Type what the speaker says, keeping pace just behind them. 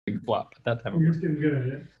flop at that time. You're getting good at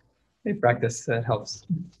it. Hey, practice helps.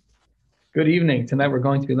 Good evening. Tonight we're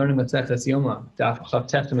going to be learning Maseches Yoma, Daf Chav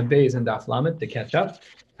Testament Beis and Daf Lamed to catch up,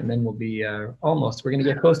 and then we'll be we're going to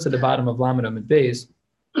get close to the bottom of Lamed and Beis.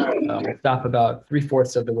 We'll stop about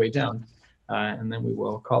 3/4 of the way down, and then we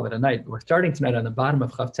will call it a night. We're starting tonight on the bottom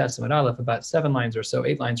of Chav Testament Aleph, about 7 lines or so,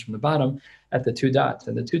 8 lines from the bottom, at the 2 dots,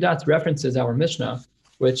 and the 2 dots references our Mishnah,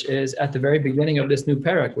 which is at the very beginning of this new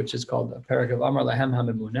parak, which is called the parak of Amar Lahem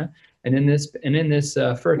HaMemuna. And in this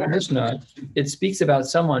first Mishnah, it speaks about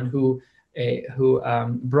someone who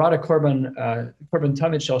brought a korban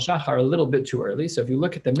tamid shel shachar a little bit too early. So if you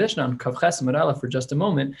look at the Mishnah on Kav Ches Amud Aleph for just a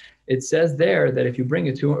moment, it says there that if you bring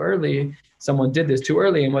it too early, someone did this too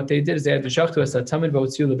early, and what they did is they had to shachtu as a tamid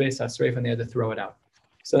v'otziu lebeis hasreif, and they had to throw it out.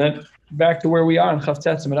 So then back to where we are on Chav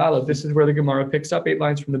Tes Amud Aleph, this is where the Gemara picks up 8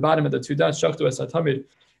 lines from the bottom of the 2 dots, shachtu as a tamid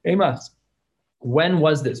emas. When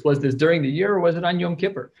was this? Was this during the year or was it on Yom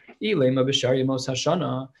Kippur?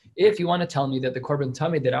 If you want to tell me that the Korban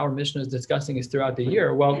Tamid that our Mishnah is discussing is throughout the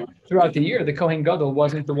year, well, throughout the year, the Kohen Gadol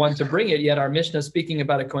wasn't the one to bring it, yet our Mishnah is speaking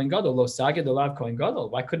about a Kohen Gadol. Lo saged alav Kohen Gadol.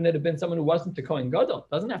 Why couldn't it have been someone who wasn't the Kohen Gadol? It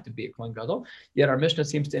doesn't have to be a Kohen Gadol, yet our Mishnah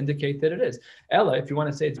seems to indicate that it is. Ella, if you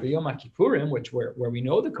want to say it's Yom Kippurim, where we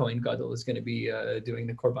know the Kohen Gadol is going to be doing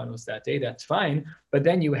the Korbanos that day, that's fine. But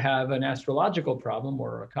then you have an astrological problem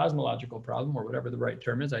or a cosmological problem or whatever the right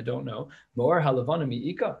term is, I don't know. Mo'or halavana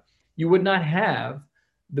mi'ika. You would not have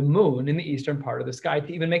the moon in the eastern part of the sky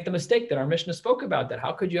to even make the mistake that our Mishnah spoke about. That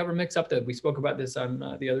how could you ever mix up that? We spoke about this on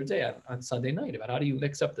the other day on Sunday night about how do you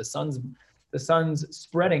mix up the sun's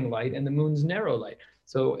spreading light and the moon's narrow light.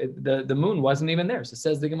 So the moon wasn't even there. So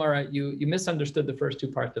says the Gemara, you misunderstood the first 2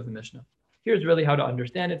 parts of the Mishnah. Here's really how to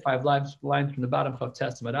understand it. 5 lines from the bottom of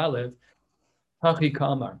Testament Aleph. Hachi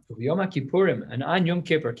Kamar, Yom Kippurim, and on Yom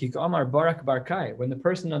Kippur, Kikamar Barak Barkai, when the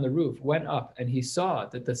person on the roof went up and he saw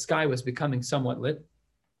that the sky was becoming somewhat lit.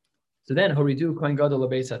 So then, Horidu Kohen Gadol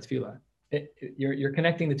Lebeis HaTfilah. You're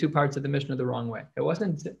connecting the 2 parts of the Mishnah the wrong way. It was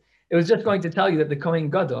just going to tell you that the Kohen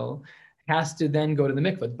Gadol has to then go to the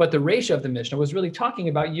mikvah. But the ratio of the Mishnah was really talking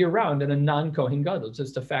about year-round and a non-Kohen Gadol,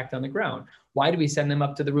 just a fact on the ground. Why do we send them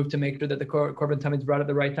up to the roof to make sure that the Korban Tamid is brought at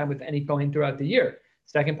the right time with any Kohen throughout the year?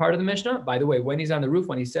 Second part of the Mishnah, by the way, when he's on the roof,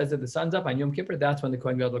 when he says that the sun's up on Yom Kippur, that's when the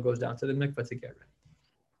Kohen Gadol goes down to the mikvah to get ready.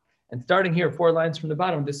 And starting here, 4 lines from the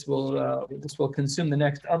bottom, this will consume the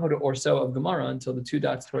next amud or so of Gemara until the 2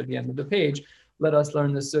 dots toward the end of the page. Let us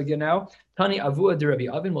learn this sugya now. Tani Avua de Rabbi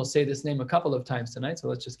Avin. We'll say this name a couple of times tonight, so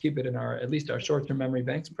let's just keep it in at least our short-term memory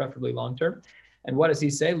banks, preferably long-term. And what does he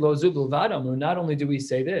say? Lo zu b'lvad amru. Not only do we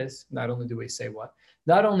say this, not only do we say what?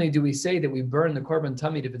 Not only do we say that we burn the korban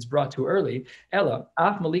tamid if it's brought too early, ella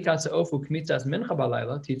af malikas ofu kmitzas mincha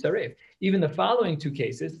balayla titzaref. Even the following 2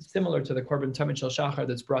 cases, similar to the korban tamid shel shachar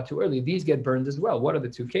that's brought too early, these get burned as well. What are the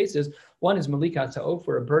 2 cases? One is malikas ha'of,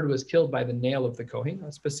 where a bird was killed by the nail of the kohen,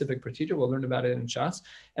 a specific procedure. We'll learn about it in Shas.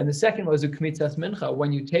 And the second was a kmitzas mincha,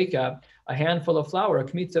 when you take a handful of flour, a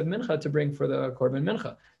kmitz of mincha to bring for the korban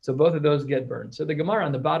mincha. So both of those get burned. So the Gemara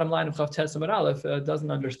on the bottom line of Chav Tes Amud Aleph doesn't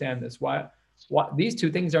understand this. Why? These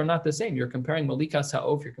 2 things are not the same. You're comparing malikas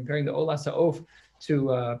ha'of, you're comparing the olas ha'of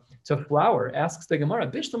to flour. Asks the Gemara,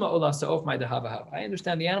 Bishlama olas ha'of my dehavahav. I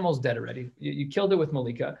understand the animal's dead already. You killed it with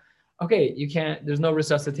malika. Okay, you can't, there's no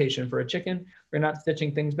resuscitation for a chicken. We're not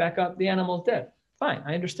stitching things back up. The animal's dead. Fine,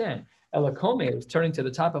 I understand. Ela komet is turning to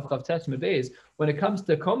the top of Chav Tes Beis. When it comes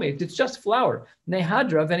to komet, it's just flour.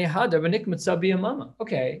 Nehadra v'nehadra v'nikmatza b'yamama.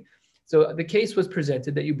 Okay. So the case was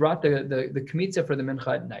presented that you brought the kmitza for the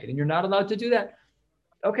mincha at night, and you're not allowed to do that.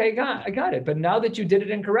 Okay, I got it. But now that you did it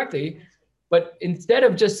incorrectly, but instead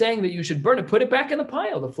of just saying that you should burn it, put it back in the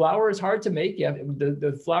pile. The flour is hard to make. Yeah,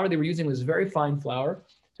 the flour they were using was very fine flour.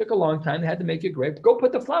 Took a long time. They had to make it great. Go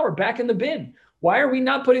put the flour back in the bin. Why are we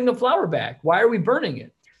not putting the flour back? Why are we burning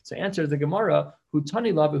it? So answers the Gemara, Hu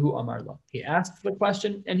tani la v'hu amar la. He asked the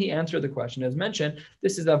question and he answered the question. As mentioned,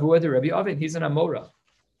 this is Avua de Rabbi Avin. He's an Amora.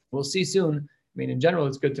 We'll see soon. I mean, in general,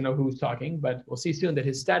 it's good to know who's talking, but we'll see soon that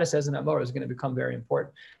his status as an Amora is going to become very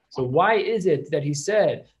important. So why is it that he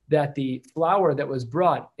said that the flour that was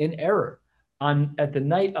brought in error at the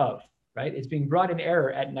night of, right? It's being brought in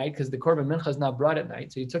error at night because the korban mincha is not brought at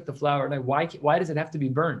night. So you took the flour at night. Why does it have to be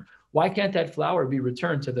burned? Why can't that flour be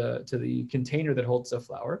returned to the container that holds the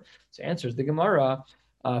flour? So answers the Gemara.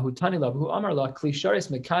 This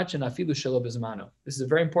is a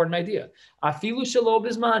very important idea. Afilu shelo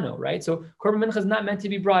bizmano, right? So korban mincha is not meant to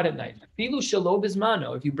be brought at night. Afilu shelo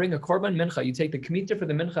bizmano. If you bring a korban mincha, you take the kmitza for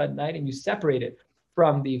the mincha at night and you separate it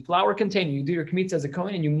from the flour container. You do your kmitza as a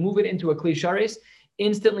kohen and you move it into a kli sharis.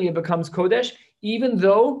 Instantly, it becomes kodesh, even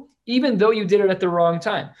though you did it at the wrong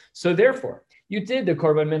time. So therefore, You did the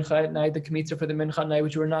korban mincha at night, the kmitza for the mincha at night,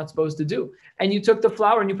 which you were not supposed to do. And you took the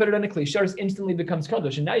flour and you put it on a kli sharis, instantly becomes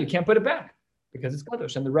kadosh. And now you can't put it back because it's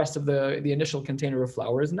kadosh. And the rest of the initial container of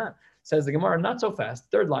flour is not. Says the Gemara, not so fast.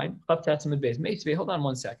 Third line, Chav Tetzamid Beis. Meisvi, hold on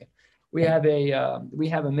one second. We have a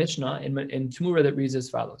Mishnah in Tmura that reads as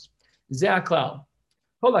follows. Ze aklal.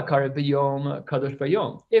 If you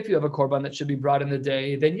have a korban that should be brought in the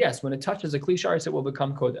day, then yes, when it touches a kli sharis, it will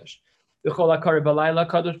become kodesh.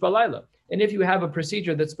 And if you have a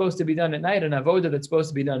procedure that's supposed to be done at night, an avoda that's supposed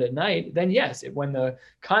to be done at night, then yes, when the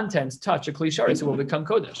contents touch a kli sharis, it will become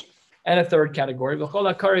kodesh. And a third category, if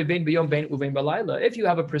you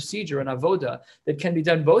have a procedure, an avoda that can be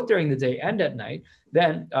done both during the day and at night,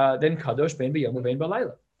 then kadosh ben b'yom uvein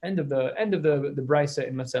b'layla. End of the brisa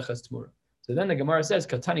in Maseches Tmura. So then the Gemara says,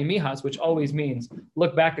 Katani Mihas, which always means,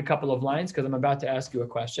 look back a couple of lines, because I'm about to ask you a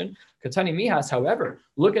question. Katani Mihas, however,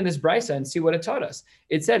 look in this brisa and see what it taught us.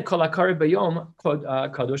 It said, Kol hakari bayom,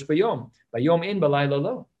 kadosh bayom, bayom in balayla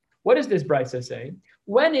lo. What does this brisa say?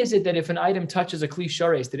 When is it that if an item touches a kli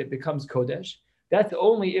shares that it becomes kodesh? That's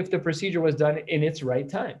only if the procedure was done in its right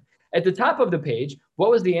time. At the top of the page, what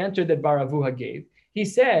was the answer that Bar Avuha gave? He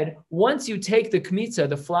said, once you take the kmitza,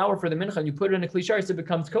 the flour for the mincha, and you put it in a kli shares, it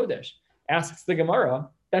becomes kodesh. Asks the Gemara,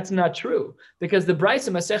 that's not true. Because the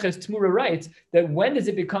Brisa Maseches Tmura writes that when does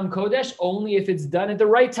it become Kodesh? Only if it's done at the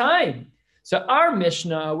right time. So our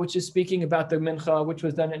Mishnah, which is speaking about the mincha, which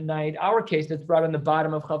was done at night, our case that's brought on the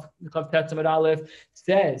bottom of Chav Tetzamid Aleph,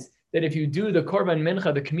 says that if you do the Korban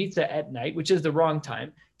Mincha, the Kmitza at night, which is the wrong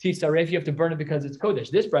time, Tisaref, you have to burn it because it's Kodesh.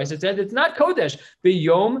 This Brisa says it's not Kodesh.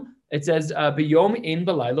 B'yom, it says, B'yom in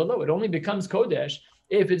Balayla lo. It only becomes Kodesh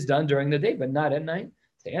if it's done during the day, but not at night.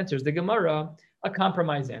 The answer is the Gemara, a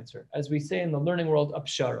compromise answer. As we say in the learning world, a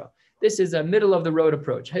pshara. This is a middle of the road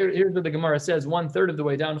approach. Here's what the Gemara says, 1/3 of the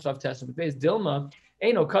way down Chav Tetzamid Beis. Dilma,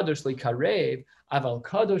 Eino kadosh li karev, aval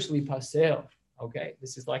kadosh li pasel. Okay,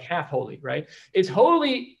 this is like half holy, right? It's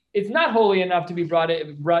holy. It's not holy enough to be brought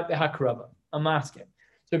behakrava. I'm asking.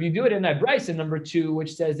 So if you do it in that brisa number 2,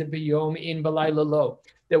 which says that biyom in balayla lo,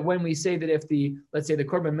 that when we say that if let's say the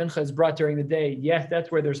korban mincha is brought during the day, yes,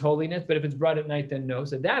 that's where there's holiness, but if it's brought at night, then no.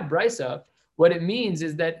 So that brisa, what it means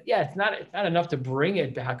is that, yeah, it's not enough to bring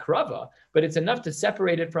it to hakrava, but it's enough to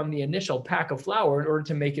separate it from the initial pack of flour in order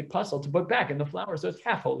to make it puzzle to put back in the flour. So it's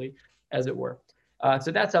half holy, as it were. So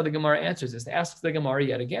that's how the Gemara answers this. It asks the Gemara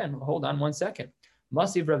yet again, hold on one second.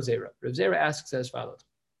 Masiv Rav Zera. Rav Zera asks as follows.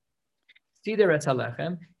 Sider et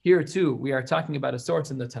halechem. Here too, we are talking about a source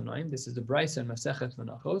in the Tanoim. This is the Brisa and Masechet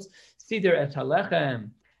Menachos. Sider et halechem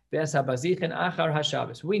ve'es habazichin achar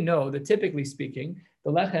haShabbos. We know that typically speaking,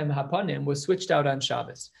 the lechem hapanim was switched out on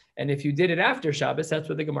Shabbos. And if you did it after Shabbos, that's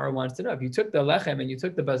what the Gemara wants to know. If you took the lechem and you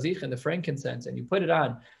took the bazichin, the frankincense, and you put it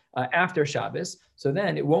on after Shabbos, so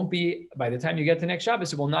then it won't be, by the time you get to next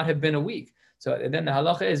Shabbos, it will not have been a week. So then the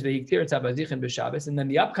halacha is ve'iktir tzabazichin b'Shabbos, and then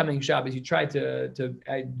the upcoming Shabbos you try to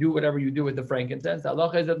do whatever you do with the frankincense. The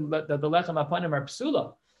halacha is that the lechem apanim are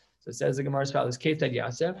psula. So it says the Gemara as follows: Ketad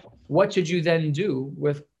Yasef. What should you then do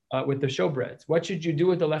with the showbreads? What should you do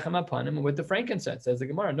with the lechem apanim and with the frankincense? Says the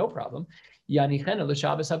Gemara, no problem. Yanichena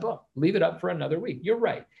l'Shabbos haba. Leave it up for another week. You're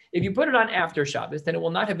right. If you put it on after Shabbos, then it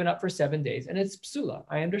will not have been up for 7 days, and it's psula.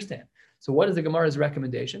 I understand. So what is the Gemara's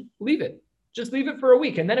recommendation? Leave it. Just leave it for a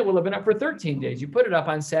week, and then it will have been up for 13 days. You put it up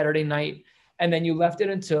on Saturday night, and then you left it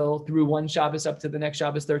until through one Shabbos up to the next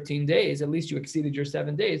Shabbos, 13 days. At least you exceeded your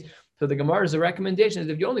 7 days. So the Gemara's recommendation is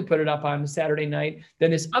if you only put it up on Saturday night,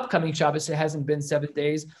 then this upcoming Shabbos, it hasn't been 7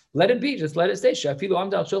 days. Let it be. Just let it stay. To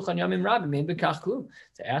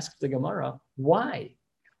ask the Gemara, why?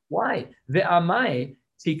 Why? Ve'amai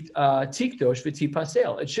tikdosh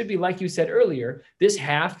v'tipasel. It should be like you said earlier, this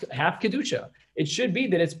half kedusha. It should be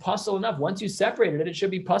that it's puzzle enough. Once you separated it, it should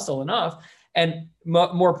be puzzle enough. And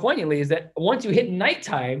more poignantly is that once you hit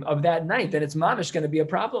nighttime of that night, then it's mamish going to be a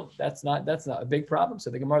problem. That's not a big problem. So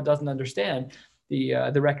the Gemara doesn't understand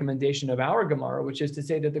the recommendation of our Gemara, which is to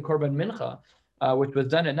say that the korban mincha, which was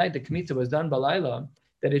done at night, the kmitza was done balayla,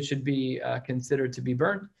 that it should be considered to be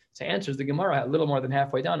burnt. So answers the Gemara a little more than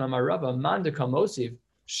halfway down. Amar Rava, manda kamosiv,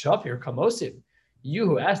 shafir kamosiv. You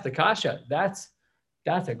who asked the kasha, that's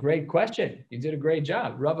a great question. You did a great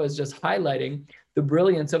job. Rava is just highlighting the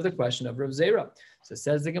brilliance of the question of Rav Zera. So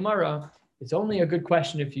says the Gemara, it's only a good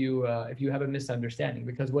question if you have a misunderstanding,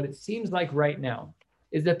 because what it seems like right now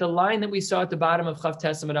is that the line that we saw at the bottom of Chav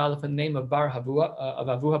Tetzamid Aleph in the name of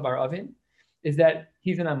Avuha Bar Avin is that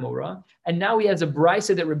he's an Amora, and now he has a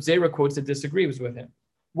brisa that Rav Zera quotes that disagrees with him.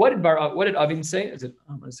 What did Avin say? Is it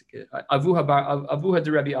Avuha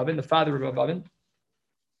de Rabbi Avin, the father of Avin?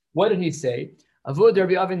 What did he say? Avod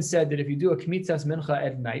Rabbi Avin said that if you do a kmitzas mincha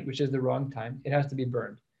at night, which is the wrong time, it has to be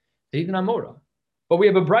burned. Even amora. But we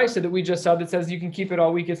have a brisa that we just saw that says you can keep it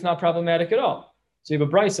all week. It's not problematic at all. So you have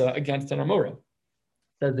a brisa against an amora.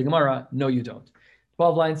 Says the Gemara, no, you don't.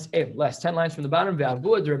 12 lines, less 10 lines from the bottom. The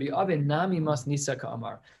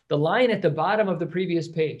line at the bottom of the previous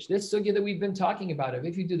page, this sugya that we've been talking about,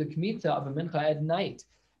 if you do the kmitza of a mincha at night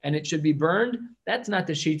and it should be burned, that's not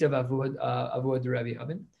the sheet of Avud Rabbi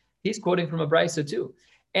Avin. He's quoting from a brisa too.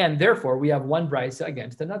 And therefore, we have one brisa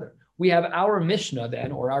against another. We have our Mishnah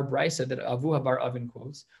then, or our brisa that Avuha bar Avin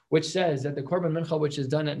quotes, which says that the korban mincha which is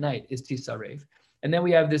done at night is tisarev. And then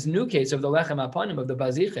we have this new case of the lechem apanim, of the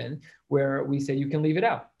bazichin, where we say you can leave it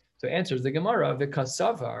out. So answers the Gemara,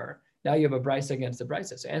 v'kasavar. Now you have a brisa against the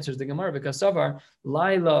brisa. So answers the Gemara, v'kasavar,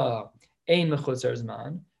 laila ein mechutzar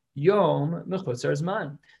zman, yom mechutzar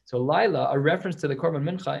zman. So laila, a reference to the korban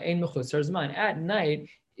mincha, ein mechutzar zman. At night,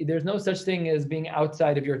 there's no such thing as being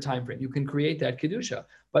outside of your time frame. You can create that kedusha.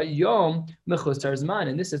 But yom mechutzar zman,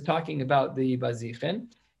 and this is talking about the bazichin.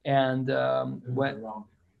 And what?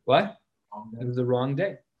 It was the wrong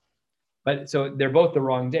day. But so they're both the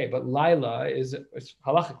wrong day. But Laila is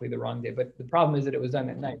halachically the wrong day. But the problem is that it was done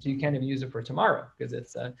at night. So you can't even use it for tomorrow because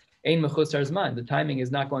it's ein mechutzar zman. The timing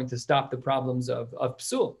is not going to stop the problems of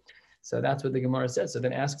psul. So that's what the Gemara says. So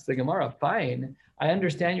then asks the Gemara, fine, I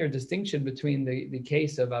understand your distinction between the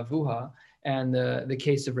case of Avuha and the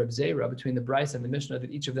case of Reb Zera, between the Bryce and the Mishnah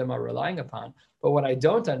that each of them are relying upon. But what I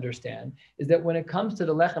don't understand is that when it comes to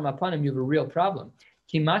the lechem apanim, you have a real problem.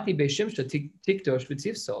 Kimati be'shimsha tikdosh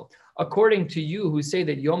v'tzivsol. According to you who say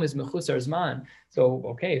that Yom is mechutzar zman, so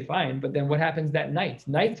okay, fine, but then what happens that night?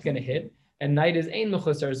 Night's going to hit, and night is ein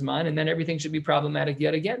mechutzar zman, and then everything should be problematic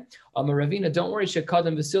yet again. Ravina, don't worry,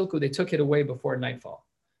 shekadam v'silku, they took it away before nightfall,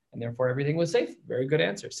 and therefore everything was safe. Very good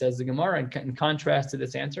answer, says the Gemara. In contrast to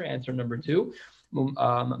this answer number 2,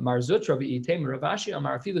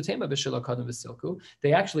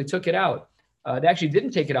 they actually took it out. They actually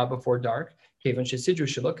didn't take it out before dark.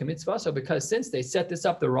 Because since they set this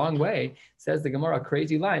up the wrong way, says the Gemara,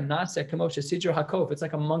 crazy line, it's like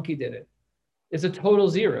a monkey did it. It's a total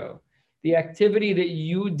zero. The activity that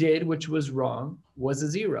you did, which was wrong, was a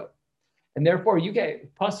zero. And therefore you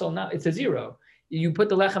get puzzle now, it's a zero. You put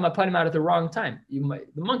the lechem apanim out at the wrong time. The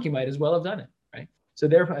monkey might as well have done it, right? So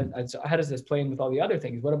therefore, how does this play in with all the other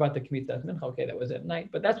things? What about the kmitzas mincha? Okay, that was at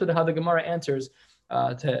night. But that's how the Gemara answers.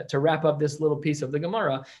 To wrap up this little piece of the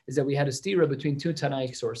Gemara, is that we had a stira between two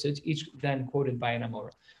Tanaic sources, each then quoted by an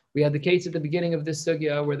Amora. We had the case at the beginning of this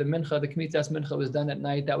sugya where the kmitzas mincha was done at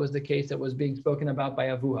night. That was the case that was being spoken about by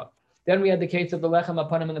Avuha. Then we had the case of the lechem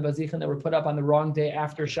apanim and the bazichin that were put up on the wrong day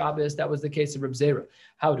after Shabbos. That was the case of Reb Zera.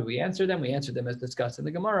 How do we answer them? We answered them as discussed in the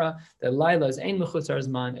Gemara, that Laila is ein mechutzar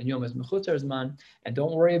zman and Yom is mechutzar zman. And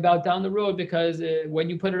don't worry about down the road, because when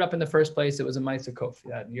you put it up in the first place, it was a ma'aseh kof.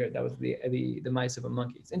 That was the ma'aseh of a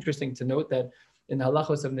monkey. It's interesting to note that in the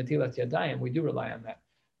halachos of netilas yadayim, we do rely on that.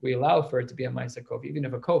 We allow for it to be a ma'aseh kof. Even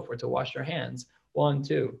if a kof were to wash your hands, 1,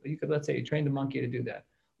 2, you could, let's say you trained a monkey to do that.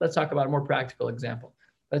 Let's talk about a more practical example.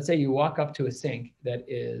 Let's say you walk up to a sink that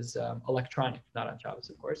is electronic, not on Shabbos,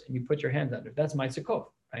 of course, and you put your hands under. That's ma'aseh kof,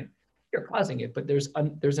 right? You're causing it, but there's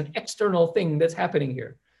an external thing that's happening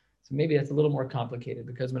here. So maybe that's a little more complicated,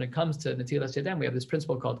 because when it comes to netilas yadayim, we have this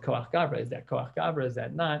principle called koach gavra. Is that koach gavra? Is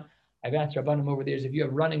that not? I've asked Rabbanim over the years, if you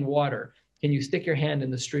have running water, can you stick your hand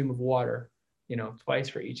in the stream of water, twice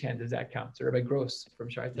for each hand? Does that count? So Rabbi Gross from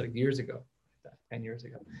Shai, like years ago, 10 years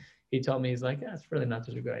ago, he told me, he's like, yeah, it's really not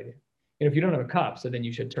such a good idea. If you don't have a cup, so then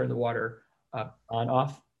you should turn the water on,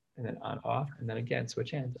 off, and then on, off, and then again,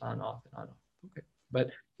 switch hands, on, off, and on, off. Okay.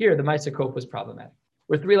 But here, the ma'aseh kof was problematic.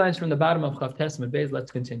 We're 3 lines from the bottom of Chav Testament Beis.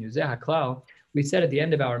 Let's continue. Zeh haklau. We said at the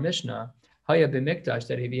end of our Mishnah, Haya b'mikdash,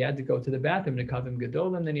 that if he had to go to the bathroom to kavim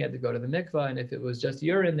gedolim, then he had to go to the mikvah, and if it was just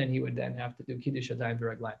urine, then he would then have to do kiddush yadayim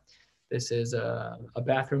v'raglayim. This is a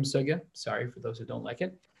bathroom sugya. Sorry for those who don't like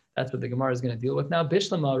it. That's what the Gemara is going to deal with now.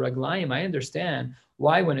 Bishlama raglayim. I understand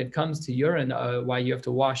why, when it comes to urine, why you have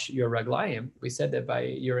to wash your raglayim. We said that by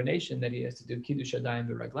urination that he has to do kiddush yadayim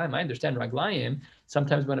v'raglayim. I understand raglayim.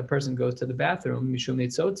 Sometimes when a person goes to the bathroom, mishum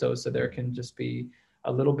nitzotzo, so there can just be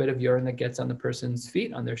a little bit of urine that gets on the person's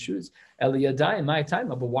feet, on their shoes. Eliyadayim, my time.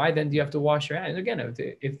 But why then do you have to wash your hands? Again,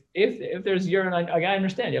 if there's urine, I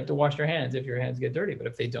understand you have to wash your hands if your hands get dirty. But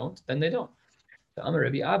if they don't, then they don't. The Amar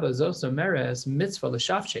Rabbi Abba Zoso Meres mitzvah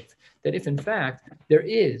l'shafshef, that if in fact there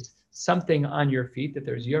is something on your feet, that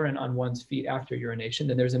there's urine on one's feet after urination,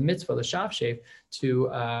 then there's a mitzvah l'shafshef to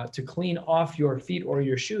clean off your feet or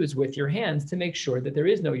your shoes with your hands to make sure that there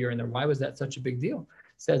is no urine there. Why was that such a big deal?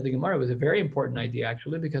 Says the Gemara, was a very important idea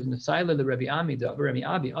actually, because Messiah the Rebbe Ami, the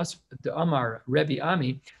Amar Rebbe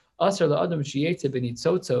Ami, Asar la'adam sheyetze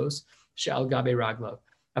b'nitzotzos she'al gabe raglav.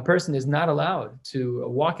 A person is not allowed to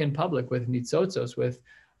walk in public with nitzotzos, with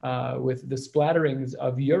the splatterings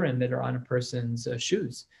of urine that are on a person's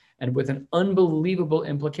shoes, and with an unbelievable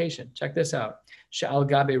implication. Check this out. She'al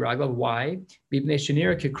gabe raglav. Why?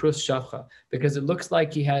 Because it looks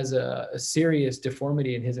like he has a serious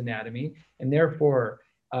deformity in his anatomy, and therefore,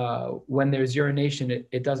 when there's urination,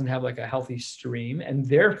 it doesn't have like a healthy stream, and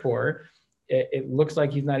therefore, it looks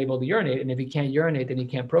like he's not able to urinate. And if he can't urinate, then he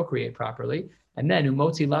can't procreate properly. And then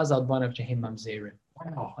umotzi lazal banav shehem mamzerim.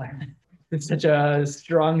 Wow, it's such a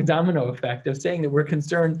strong domino effect of saying that we're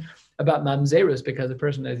concerned about mamzerus because a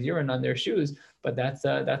person has urine on their shoes, but that's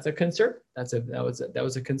a concern. That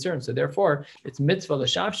was a concern. So therefore, it's mitzvah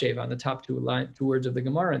l'shavshev on the top two words of the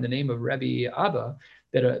Gemara in the name of Rebbe Abba.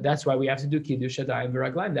 That's why we have to do kiddush yadayim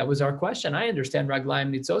v'raglaim. That was our question. I understand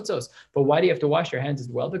raglaim nitzotzos, but why do you have to wash your hands as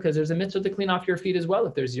well? Because there's a mitzvah to clean off your feet as well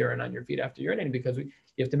if there's urine on your feet after urinating, because you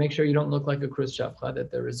have to make sure you don't look like a krus shafcha,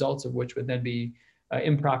 that the results of which would then be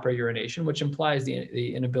improper urination, which implies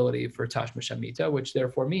the inability for tashma shamita, which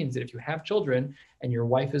therefore means that if you have children and your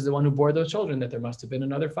wife is the one who bore those children, that there must have been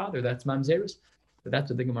another father. That's mamzerus. So that's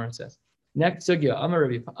what the Gemara says. Next sugya,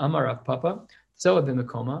 Amar Rav Papa, Tzoa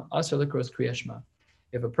b'mekoma, asar likros kriyashma.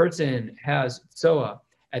 If a person has tzoa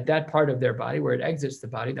at that part of their body where it exits the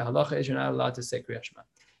body, the halacha is you're not allowed to say kriyashma.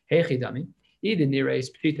 Hey chidami, idin nireis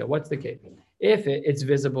pshita. What's the case? If it's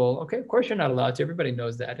visible, okay, of course you're not allowed to. Everybody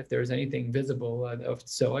knows that. If there's anything visible of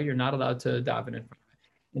tzoa, you're not allowed to daven in front of it.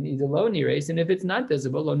 And either lo nireis, and if it's not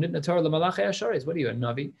visible, lo nitna Torah l'malachei asharis. What are you, a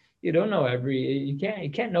navi? You don't know you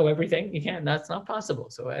can't know everything. You can't. That's not possible.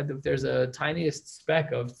 So if there's a tiniest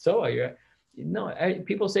speck of tzoa,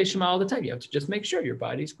 people say Shema all the time. You have to just make sure your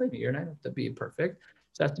body's clean. You're not have to be perfect.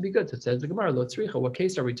 So it has to be good. So it says the Gemara, Lo tzricha. What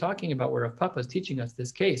case are we talking about where Rav Papa is teaching us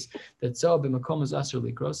this case that tzoa b'makom is asur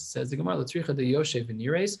likros? It says the Gemara, Lo tzricha de yoshev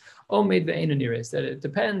v'nires, o made ve'enu nires. That it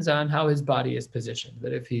depends on how his body is positioned.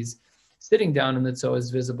 That if he's sitting down and the tzoa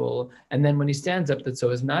is visible, and then when he stands up, the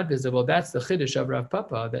tzoa is not visible, that's the chiddush of Rav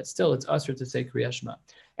Papa, that still it's asur to say Kriya Shema.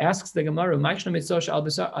 Asks the Gemara, Ma'ishna mitzvah al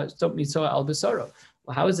besaro.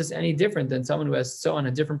 Well, how is this any different than someone who has tzoa on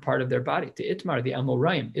a different part of their body? The Itmar, the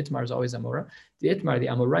Amoraim, Itmar is always Amora. The Itmar, the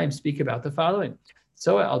Amoraim speak about the following.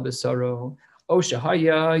 Tzoa al besaro, o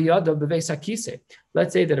shahaya yada beveis hakise.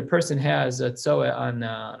 Let's say that a person has a tzoa on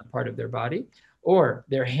a part of their body, or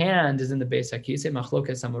their hand is in the beis hakise,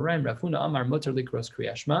 machlokas Amoraim, Rav Huna Amar mutar likros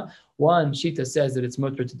Kriya Shema. One shita says that it's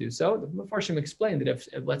mutar to do so. The Mefarshim explained that if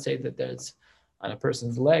let's say that there's on a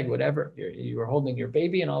person's leg, whatever, you're holding your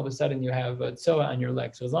baby and all of a sudden you have a tzoa on your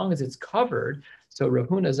leg. So as long as it's covered, so Rav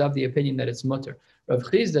Huna is of the opinion that it's mutter. Rav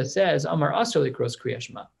Chizda says, Amar asr likros Kriya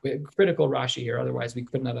Shema. Critical Rashi here, otherwise we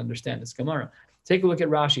could not understand this Gemara. Take a look at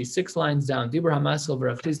Rashi, 6 lines down. Dibur hamaskil of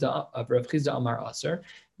Rav Chizda Amar asr.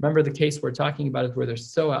 Remember the case we're talking about is where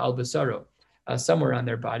there's tzoa al basaro, somewhere on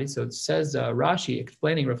their body. So it says, Rashi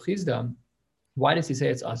explaining Rav Chizda, why does he say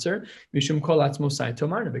it's asr? Mishum kol atzmosai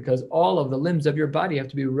tomarna, because all of the limbs of your body have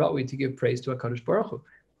to be ra'ui to give praise to HaKadosh Baruch Hu.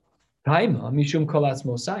 Taima mishum kol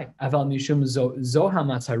atzmosai, aval mishum zoha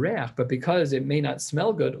matzareach, but because it may not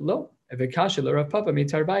smell good, lo. Evikashil Rav Papa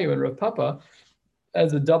mitarbayu, and Rav Papa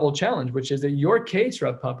has a double challenge, which is that your case,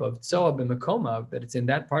 Rav Papa, of tzoa b'makoma, that it's in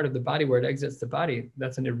that part of the body where it exits the body,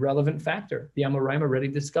 that's an irrelevant factor. The Amoraim already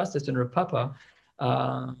discussed this in Rav Papa.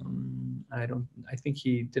 I think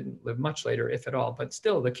he didn't live much later, if at all, but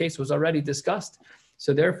still the case was already discussed.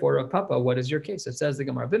 So therefore, Rav Papa, what is your case? It says the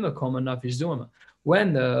Gemara, B'makoma nafish zuama.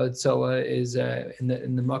 When the tzoa is in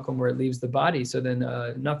the makom where it leaves the body, so then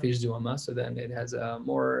nafish zuama, so then it has a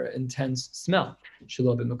more intense smell.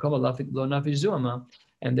 Shelo b'makoma lo nafish zuama.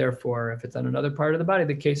 And therefore, if it's on another part of the body,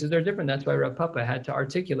 the cases are different. That's why Rav Papa had to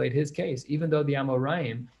articulate his case, even though the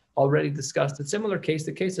Amoraim already discussed a similar case.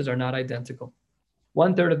 The cases are not identical.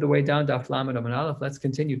 1/3 of the way down, Daf Lamed Amud Aleph. Let's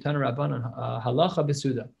continue. Tana Rabbanan halacha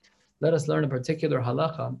besuda. Let us learn a particular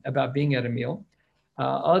halacha about being at a meal.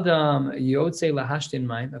 Adam yotze lahashtin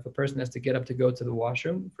mayim. If a person has to get up to go to the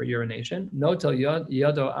washroom for urination, notel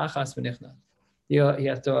yado achas v'nichnas. He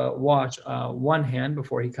has to wash one hand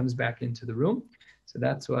before he comes back into the room. So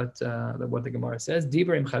that's what the Gemara says.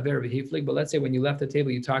 Diber im chaver v'hiflig. But let's say when you left the table,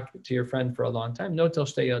 you talked to your friend for a long time. Notel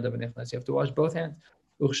shtei yado v'nichnas. You have to wash both hands.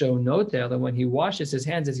 And when he washes his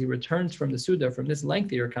hands as he returns from the Suda, from this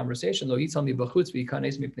lengthier conversation, you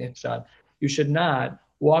should not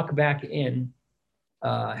walk back in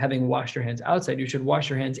having washed your hands outside, you should wash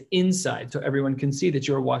your hands inside so everyone can see that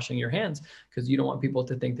you're washing your hands, because you don't want people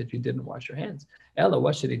to think that you didn't wash your hands. Ella,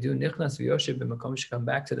 what should he do? Nichnas v'yoshev b'makom, should come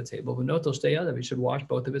back to the table. V'notel shtei yadav, he should wash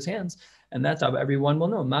both of his hands, and that's how everyone will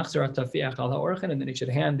know. Machzor atafiach al ha'orchen, and then he should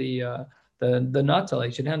hand the natal,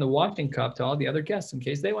 he should hand the washing cup to all the other guests in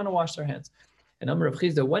case they want to wash their hands. And Amar Rav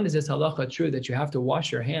Chizda, when is this halacha true that you have to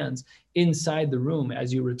wash your hands inside the room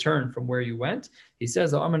as you return from where you went? He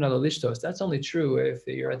says, that's only true if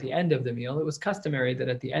you're at the end of the meal. It was customary that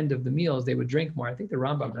at the end of the meals, they would drink more. I think the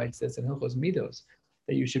Rambam writes this in Hilchos Midos,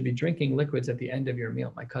 that you should be drinking liquids at the end of your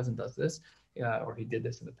meal. My cousin does this, or he did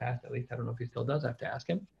this in the past, at least. I don't know if he still does. I have to ask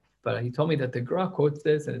him. But he told me that the Gra quotes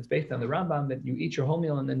this, and it's based on the Rambam, that you eat your whole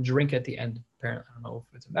meal and then drink at the end. Apparently, I don't know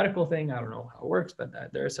if it's a medical thing. I don't know how it works, but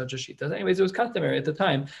there is such a sheet. Anyways, it was customary at the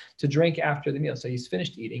time to drink after the meal. So he's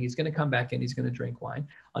finished eating. He's going to come back in. He's going to drink wine.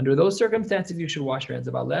 Under those circumstances, you should wash your hands.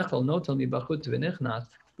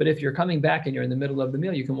 But if you're coming back and you're in the middle of the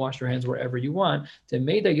meal, you can wash your hands wherever you want. To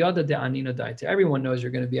everyone knows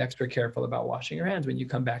you're going to be extra careful about washing your hands when you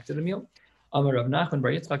come back to the meal. Amar Rav Nachman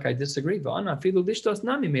Bar Yitzchak, I disagree. So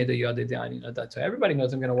everybody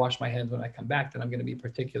knows I'm going to wash my hands when I come back, that I'm going to be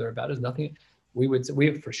particular about it. Nothing. We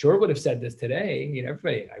for sure would have said this today.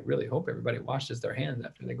 Everybody. I really hope everybody washes their hands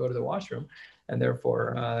after they go to the washroom, and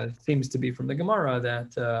therefore it seems to be from the Gemara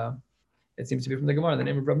that the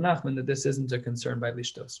name of Rav Nachman, that this isn't a concern by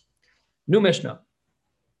Lishtos. New Mishnah.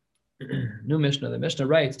 New Mishnah. The Mishnah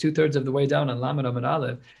writes 2/3 of the way down on Lamed Amud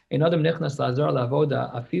Aleph, "Ein adam nichnas lazar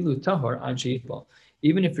lavoda afilu tahor an sheitbal."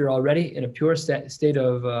 Even if you're already in a pure state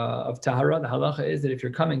of tahara, the halacha is that if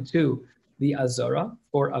you're coming to the azara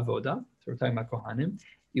or avoda, so we're talking about kohanim,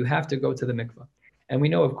 you have to go to the mikvah. And we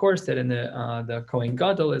know, of course, that in the Kohen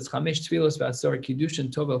Gadol is Chamesh Tfilos v'Asor Kiddushin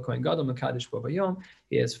Tovel Kohen Gadol Mekadosh Bo Bayom.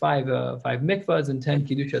 He has five mikvahs and 10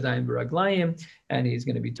 Kiddush Yadayim B'Raglayim, and he's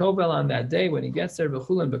going to be Tovel on that day when he gets there.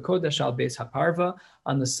 V'chulan B'Kodesh Al Beis HaParva,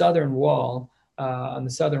 on the southern wall.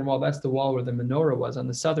 That's the wall where the menorah was. On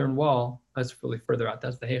the southern wall, that's really further out.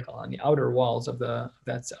 That's the Heichal. On the outer walls of the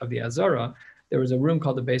Azara, there was a room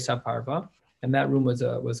called the Beis HaParva. And that room was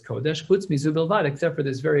Kodesh, Chutz Mizu Bilvad, except for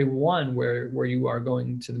this very one where you are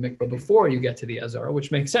going to the mikvah before you get to the Azara,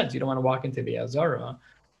 which makes sense. You don't want to walk into the Azara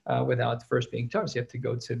without first being tar. So you have to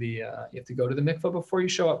go to the mikvah before you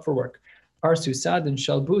show up for work. Parsu Sad and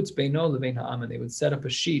Shalbutz Beino Levein Ha'am, and they would set up a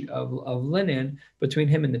sheet of linen between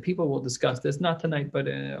him and the people. We'll discuss this not tonight, but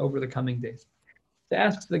over the coming days. To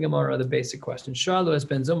ask the Gemara the basic question: Shalu es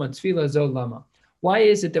ben Zoma Tefila Zo Lama. Why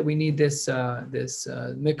is it that we need this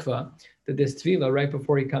mikvah, this tefillah right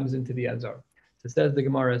before he comes into the Azar? So it says the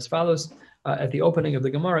Gemara as follows, at the opening of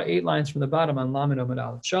the Gemara, 8 lines from the bottom on Lamed Amud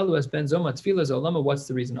Aleph. Shalu es ben Zoma tefillah zo lama, what's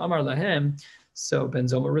the reason? Amar lahem, so Ben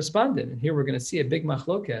Zoma responded. And here we're going to see a big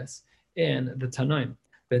machlokes in the Tanoim.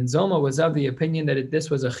 Ben Zoma was of the opinion that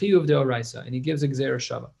this was a chiyuv deoraisa, and he gives a gzeira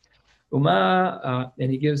shava.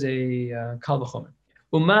 And he gives a kal v'chomer.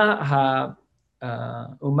 When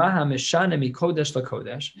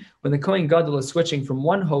the Kohen Gadol is switching from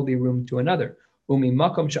one holy room to another, going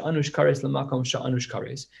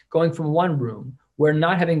from one room where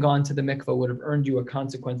not having gone to the mikvah would have earned you a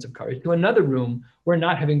consequence of kares, to another room where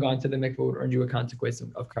not having gone to the mikvah would earn you a consequence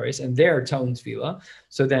of kares, and there tone tefillah.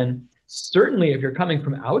 So then, certainly, if you're coming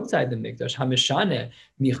from outside the mikdash, hamishane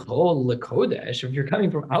michol lekodesh. If you're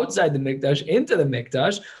coming from outside the mikdash into the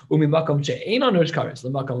mikdash, umimakom she'ein anush kares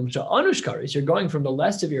lemakom she'anush kares. You're going from the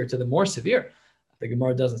less severe to the more severe. The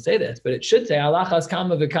Gemara doesn't say this, but it should say alachas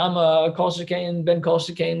kama v'kama kol shekain ben kol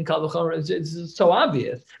shekain kal v'chomer. It's so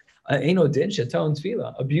obvious. Eino din sheton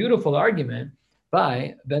tefillah. A beautiful argument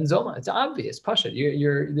by Ben Zoma. It's obvious. Pasha.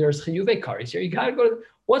 There's chiyuvei kares here. You got to go to.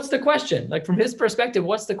 What's the question? Like from his perspective,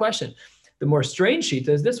 what's the question? The more strange sheet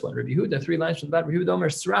is this one. Rabbi Yehuda, 3 lines from the bottom. Rabbi Yehuda Omer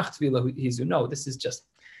srach tefillah hizu. No, this is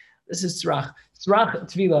srach. Srach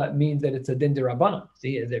tefillah means that it's a din derabbanan.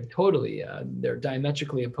 See, they're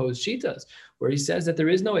diametrically opposed shitas, where he says that there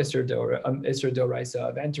is no isur doraisa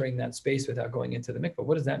of entering that space without going into the mikvah.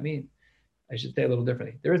 What does that mean? I should say a little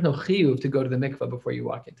differently. There is no chiyuv to go to the mikvah before you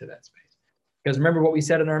walk into that space. Because remember what we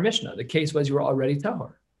said in our Mishnah. The case was you were already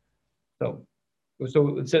tahor. So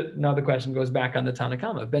now the question goes back on the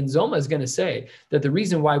Tanakama. Ben Zoma is going to say that the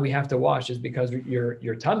reason why we have to wash is because you're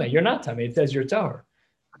tameh. You're not tameh. It says you're tahor.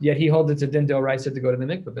 Yet he holds it's a din d'oraisa to go to the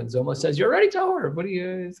mikvah. Ben Zoma says you're already tahor.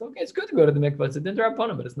 It's okay. It's good to go to the mikvah. It's a din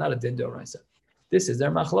d'rabbanan, but it's not a din d'oraisa. This is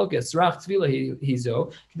their machlokes. Srach tefillah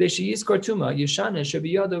hizo k'dei sheyiskor tuma yishana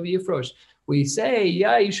shebiyado v'yifrosh. We say,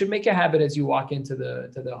 yeah, you should make a habit as you walk into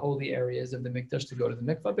the holy areas of the mikdash to go to the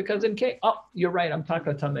mikvah, because in case, you're right, I'm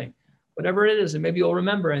taka tameh. Whatever it is, and maybe you'll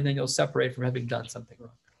remember, and then you'll separate from having done something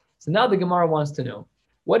wrong. So now the Gemara wants to know,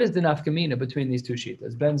 What is the nafkamina between these two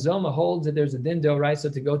shitas? Ben Zoma holds that there's a din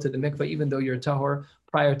deoraisa to go to the mikvah even though you're tahor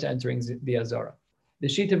prior to entering the azara. The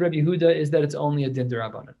sheet of Rabbi Yehuda is that it's only a din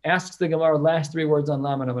derabanan. Asks the Gemara last three words on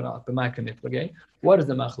laman avanat b'ma'ika miflagei. What is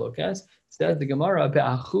the machlokas? Says the Gemara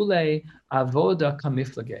be'achule avoda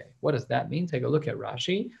kamiflagei. What does that mean? Take a look at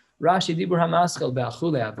Rashi. Rashi dibur hamaschel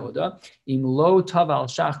be'achule avoda im lo taval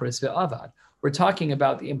shachris ve'avad. We're talking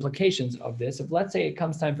about the implications of this. If let's say it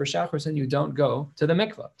comes time for shachris and you don't go to the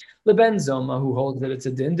mikvah. Leben Zoma, who holds that it's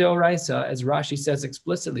a din deoraisa, as Rashi says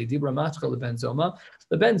explicitly, dibur machel leben Zoma.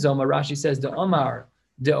 Leben Zoma, Rashi says the Omar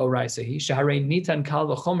deoraisahi shaharei nitan kal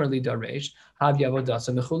v'chomer lidaresh hav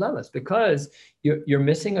yavodasa mechuleles, because you're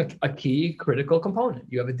missing a key critical component.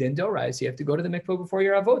 You have a din deoraisa, you have to go to the mikvah before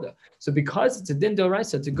your avoda. So because it's a din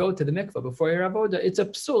deoraisa to go to the mikvah before your avoda, it's a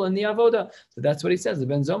psul in the avoda. So that's what he says. The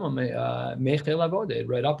Ben Zoma mechel avoda. It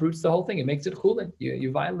right uproots the whole thing. It makes it chulin.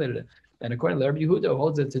 You violated it. And according to Rabbi Yehuda,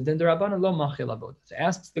 holds it's a din derabbanan lo machil avoda. So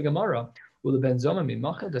asks the Gemara, will the Ben Zoma be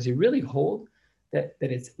machil? Does he really hold that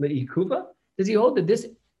it's le'ikuva? Does he hold that this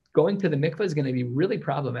going to the mikvah is going to be really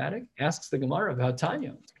problematic? Asks the Gemara about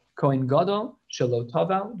Tanya. Kohen gadol shelo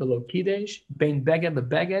taval v'lo kidesh bein beged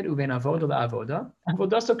lebeged uvein avoda le'avoda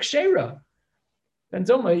avodaso kshera. Ben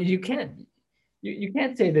Zoma, you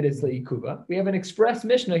can't say that it's le'ikuva. We have an express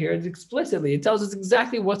Mishnah here. It's explicitly, it tells us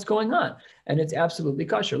exactly what's going on, and it's absolutely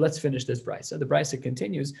kosher. Let's finish this brisa. The brisa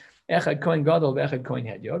continues. Echad kohen gadol ve'echad kohen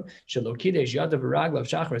hedyod shelo kidesh yadav v'raglav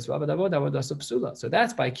shachris v'avad avoda avodaso psula. So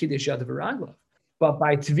that's by kidesh yadav v'raglav. But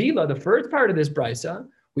by tvila, the first part of this brisa,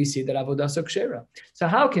 we see that avodaso kshera. So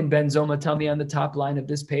how can Ben Zoma tell me on the top line of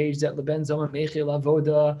this page that Ben Zoma mechil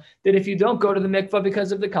avoda, that if you don't go to the mikvah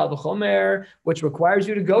because of the kal v'chomer, which requires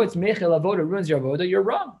you to go, it's mechil avoda, ruins your avoda, you're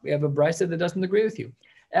wrong. We have a brisa that doesn't agree with you.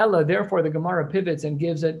 Ella, therefore, the Gemara pivots and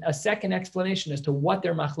gives a second explanation as to what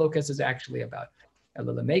their machlokas is actually about.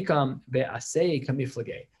 Ella lemekam be'asei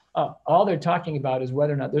kamiflagei. All they're talking about is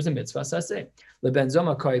whether or not there's a mitzvah saseh. LeBen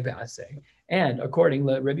Zoma koi be'aseh. And according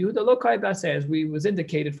to Rabbi Yehuda, lo koi be'aseh, as we was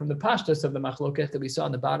indicated from the pashtus of the machloket that we saw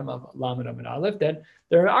in the bottom of Lamed and Aleph, that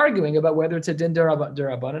they're arguing about whether it's a din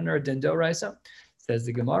derabanan or a din deoraisa. Says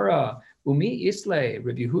the Gemara, umi isle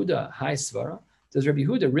Rabbi Yehuda hai svara. Does Rabbi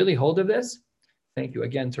Yehuda really hold of this? Thank you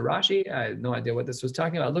again to Rashi. I had no idea what this was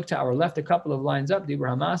talking about. Look to our left, a couple of lines up. Dibur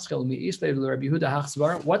hamaschel umi isle Rabbi Yehuda hach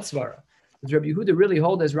svara. What svara? Does Rabbi Yehuda really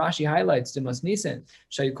hold, as Rashi highlights, Dimas Nisan,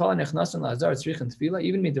 Shayukala Nechnasan Lazar Tzrichin Tefila,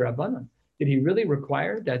 even Midrabanan? Did he really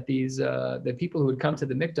require that the people who would come to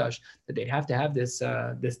the Mikdash, that they'd have to have this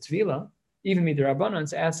Tefila, even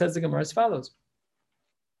Midrabanan? As says the Gemara as follows.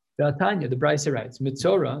 Tanya, the Brisa writes,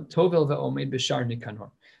 Mitzora Tovel ve'omed b'shar nikanor.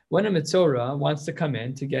 When a Mitzora wants to come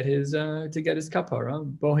in to get his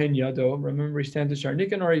kapara, bohin yado, remember he stands to shar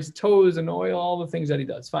nikanor, his toes and oil, all the things that he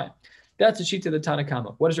does. Fine. That's a sheet to the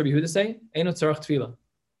Tanakama. What does Rabbi Yehuda say? Eino tzarach tefila.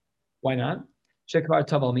 Why not? Shekvar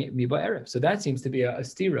taval mi ba'erev. So that seems to be a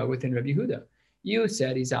stira within Rabbi Yehuda. You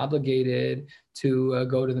said he's obligated to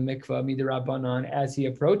go to the mikvah midrabanan as he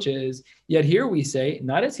approaches. Yet here we say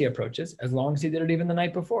not as he approaches, as long as he did it even the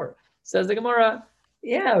night before. Says the Gemara,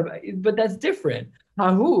 yeah, but that's different.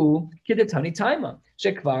 Hahu kidatani taima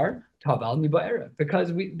shekvar taval mi ba'erev. Because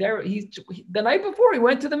the night before he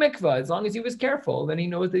went to the mikvah. As long as he was careful, then he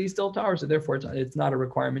knows that he's still tahor. So therefore, it's not a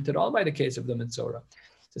requirement at all by the case of the Mitzora.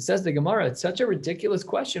 So says the Gemara, it's such a ridiculous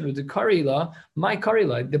question with the Karila, my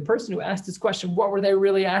Karila, the person who asked this question, what were they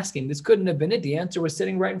really asking? This couldn't have been it. The answer was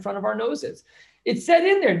sitting right in front of our noses. It said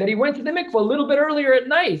in there that he went to the mikvah a little bit earlier at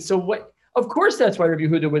night. So what? Of course, that's why Rabbi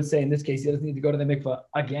Yehuda would say in this case, he doesn't need to go to the mikvah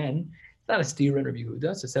again. It's not a steer in Rabbi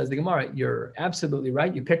Yehuda. So says the Gemara, you're absolutely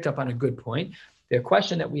right. You picked up on a good point. The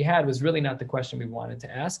question that we had was really not the question we wanted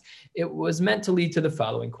to ask. It was meant to lead to the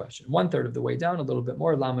following question. 1/3 of the way down, a little bit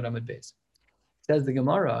more, Lamed Amud Beis. Says the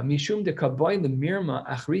Gemara, Mishum de kaboy lemirma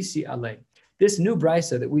achrisi alei. This new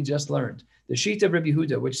brisa that we just learned, the sheet of Rabbi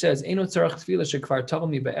Yehuda, which says Eino tzarach tefila shekvar tavel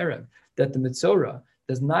mi ba'erev, that the Mitzora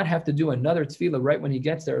does not have to do another tefillah right when he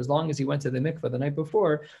gets there, as long as he went to the mikvah the night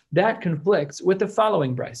before. That conflicts with the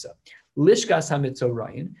following brisa, Lishkas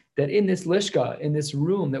HaMitzorayin, that in this lishka, in this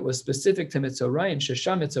room that was specific to Mitzorayin,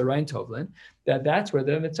 Shesha Mitzorayin Tovlin, that's where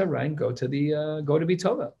the Mitzorayin go to be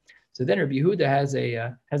Tova. So then Rabbi Yehuda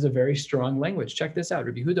has a very strong language. Check this out.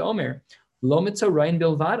 Rabbi Yehuda Omer, Lo Mitzorayin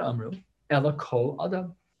Bilvad Amru, Ela Kol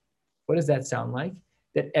Adam. What does that sound like?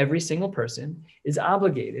 That every single person is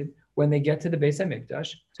obligated when they get to the Beis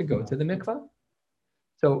HaMikdash to go to the mikvah.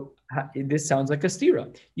 So this sounds like a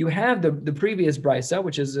stira. You have the previous brisa,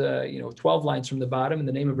 which is 12 lines from the bottom in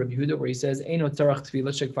the name of Rabbi Yehuda, where he says Eino tzarach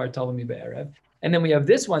tefila shekvar tavel mi ba'erev. And then we have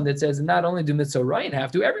this one that says not only do Mitzorayin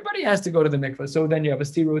have to, everybody has to go to the mikvah. So then you have a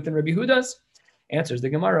stira within Rabbi Yehuda's. Answers the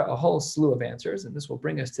Gemara a whole slew of answers, and this will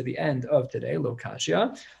bring us to the end of today. Lo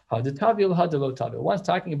kashya, hadetavil, hadelo tavil. One's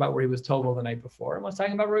talking about where he was tovel the night before, and one's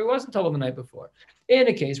talking about where he wasn't tovel the night before. In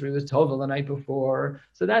a case where he was tovel the night before,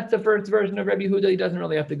 so that's the first version of Rabbi Yehuda. He doesn't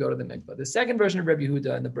really have to go to the mikvah. The second version of Rabbi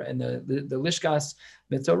Yehuda and the Lishkas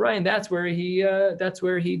Mitzorayin, that's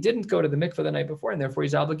where he didn't go to the mikvah the night before, and therefore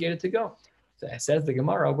he's obligated to go. So says the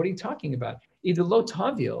Gemara, what are you talking about? Either lo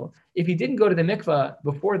tavil, if he didn't go to the mikvah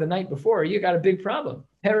before the night before, you got a big problem.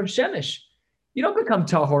 Herav shemesh. You don't become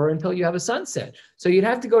tahor until you have a sunset. So you'd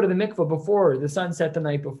have to go to the mikvah before the sunset the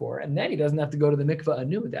night before, and then he doesn't have to go to the mikvah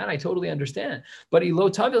anew. That I totally understand. But lo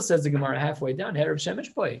tavil, says the Gemara halfway down, herav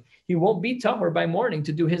shemesh boy. He won't be tahor by morning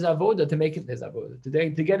to do his avoda, to make it his avoda,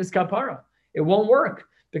 to get his kapara. It won't work,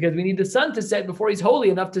 because we need the sun to set before he's holy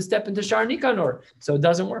enough to step into Shar Nikanor. So it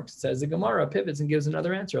doesn't work. Says the Gemara, pivots and gives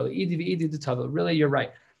another answer. Really, you're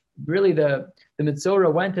right. Really, the Mitzora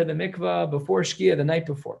went to the mikvah before Shkia the night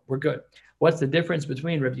before. We're good. What's the difference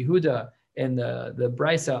between Rabbi Yehuda and the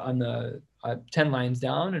Brisa on the 10 lines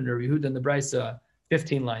down, and Rabbi Yehuda and the Brisa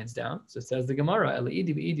 15 lines down? So it says the Gemara,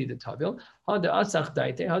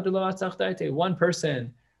 one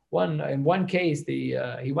person, in one case,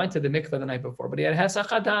 he went to the mikveh the night before, but he had hesach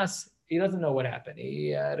hadas. He doesn't know what happened. He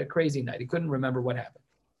had a crazy night. He couldn't remember what happened.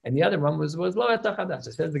 And the other one was lo hesach hadas.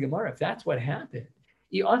 It says the Gemara, if that's what happened,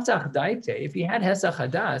 if he had hesach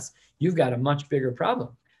hadas, you've got a much bigger problem.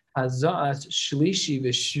 Hazas shlishi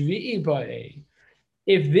v'shvi'i ba'ei.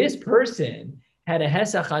 If this person had a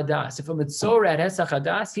hesach hadas, if a mitzora had hesach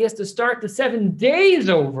hadas, he has to start the 7 days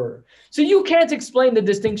over. So you can't explain the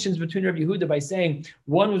distinctions between Rabbi Yehuda by saying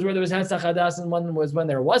one was where there was hesach hadas and one was when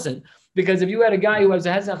there wasn't. Because if you had a guy who has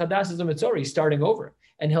a hesach hadas as a mitzora, he's starting over,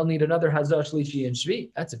 and he'll need another hazah shlishi and shvi.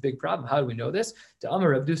 That's a big problem. How do we know this? To Amar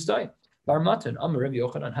Rav Dustay. Bar Matan, Amar Rav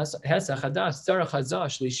Yochanan, hesach hadas, tzarach hazah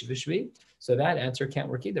shlishi v'shvi. So that answer can't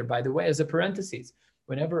work either. By the way, as a parenthesis,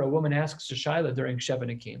 whenever a woman asks to Shaila during Sheva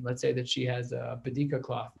Nakim, let's say that she has a Bedika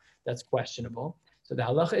cloth that's questionable. So the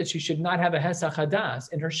halacha is she should not have a Hesach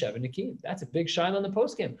Hadas in her Sheva Nakim. That's a big Shaila in the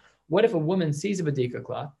postgame. What if a woman sees a Bedika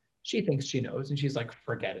cloth, she thinks she knows, and she's like,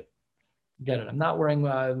 forget it. Get it. I'm not wearing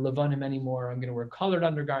Levanim anymore. I'm going to wear colored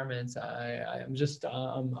undergarments. I'm a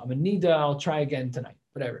Nida. I'll try again tonight,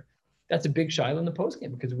 whatever. That's a big Shaila in the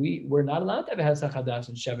postgame, because we're not allowed to have a Hesach Hadas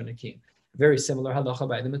in Sheva Nakim. Very similar halacha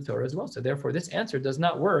by the Mitzvah as well. So therefore, this answer does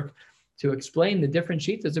not work to explain the different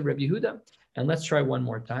shitas of Rabbi Yehuda. And let's try one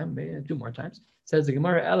more time, maybe 2 more times. Says the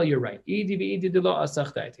Gemara, Ella, you're right. Really,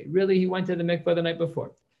 he went to the mikvah the night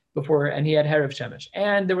before, and he had herav shemesh,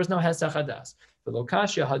 and there was no hesach hadas. The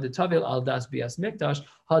lokashya had tavil al das bias mikdash,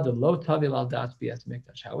 had lo tavil al das bias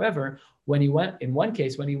mikdash. However, when he went to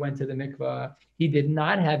the mikvah, he did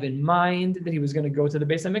not have in mind that he was going to go to the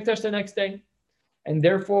Beis HaMikdash the next day. And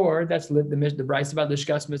therefore, that's the Bryce about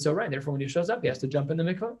Lishkas Mitzorah. Therefore, when he shows up, he has to jump in the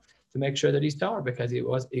mikvah to make sure that he's tahor, because he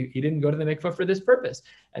didn't go to the mikvah for this purpose.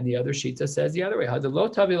 And the other shita says the other way, had lo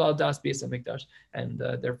tavil al das bias hamikdash, and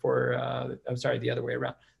therefore, I'm sorry, the other way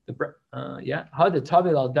around. Had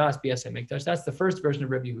tavil al das bias hamikdash. That's the first version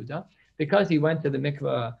of Rabbi Yehuda. Because he went to the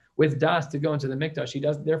mikvah with das to go into the mikdash, he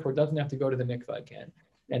therefore doesn't have to go to the mikvah again.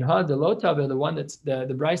 And had the lo tavil, the one that's the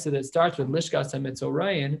brisa that starts with Lishkas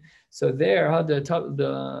HaMitzorayin, so there had the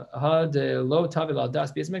lo tavil al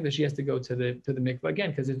das bias mikdash, he has to go to the mikvah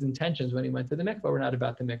again, because his intentions when he went to the mikvah were not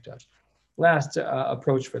about the mikdash. Last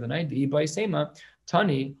approach for the night, the Ibai Sema,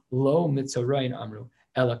 Tani lo Mitzorayin amru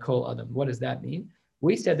ela kol adam. What does that mean?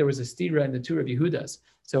 We said there was a stira in the two Rabbi Yehudas.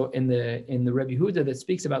 So in the Rabbi Yehuda that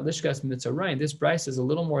speaks about Lishkas Mitzorayin, this brisa is a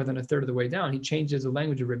little more than a third of the way down. He changes the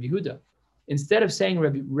language of Rabbi Yehuda. Instead of saying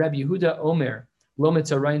Rabbi Yehuda Omer, Lo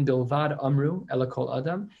Mitzorayin Bilvad Amru, Ela Kol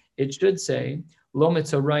Adam, it should say Lo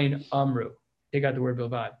Mitzorayin Amru. Take out the word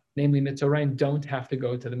Bilvad. Namely, Mitzorayin don't have to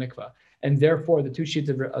go to the mikvah. And therefore, the two sheets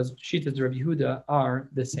of Rabbi Yehuda are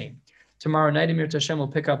the same. Tomorrow night, Amir Tashem will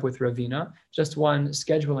pick up with Ravina. Just one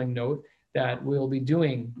scheduling note that we'll be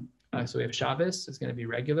doing. So we have Shabbos, it's going to be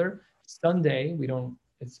regular. Sunday,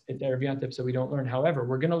 it's Erev Yontif, so we don't learn. However,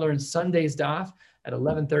 we're going to learn Sunday's daf at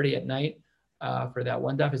 11:30 at night. For that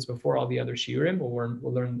one daf, it's before all the other shiurim.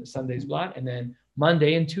 We'll learn Sunday's blot, and then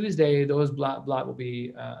Monday and Tuesday, those blot will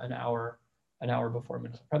be an hour before.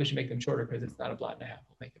 Probably should make them shorter because it's not a blot and a half.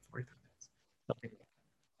 We'll make it 43 minutes.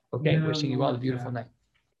 Okay, wishing you all a beautiful night.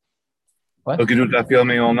 What? So you can do daf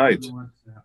yomi all night.